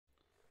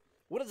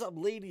What is up,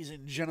 ladies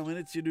and gentlemen?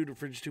 It's your dude at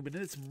FridgeTube, and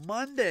it's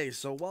Monday,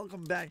 so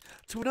welcome back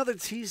to another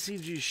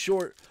TCG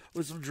Short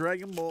with some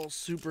Dragon Ball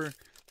Super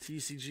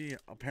TCG.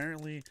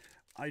 Apparently,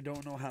 I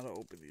don't know how to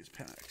open these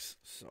packs,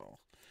 so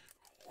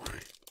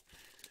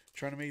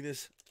trying to make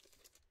this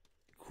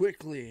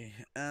quickly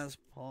as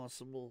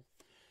possible.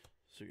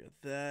 So we got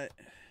that.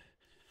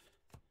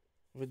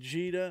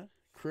 Vegeta,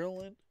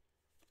 Krillin,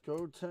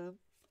 Goten.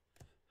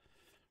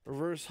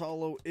 Reverse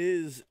Hollow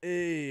is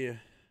a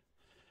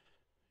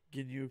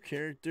Ginyu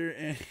character,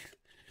 and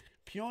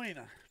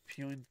Piono.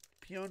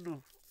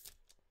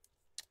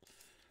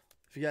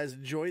 If you guys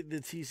enjoyed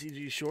the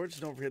TCG Shorts,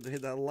 don't forget to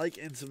hit that like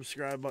and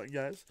subscribe button,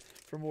 guys,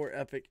 for more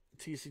epic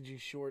TCG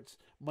Shorts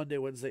Monday,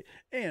 Wednesday,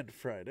 and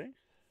Friday.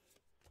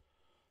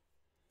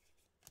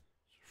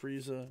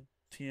 Frieza,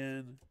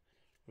 Tien,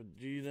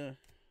 Vegeta,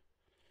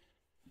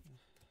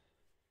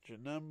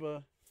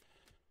 Janemba.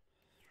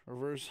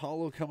 Reverse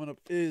Hollow coming up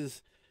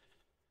is,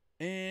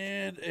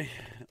 and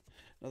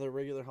another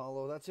regular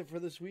hollow. That's it for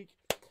this week.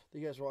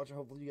 Thank you guys for watching.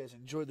 Hopefully you guys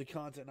enjoyed the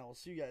content. I will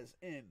see you guys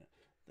in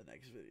the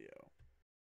next video.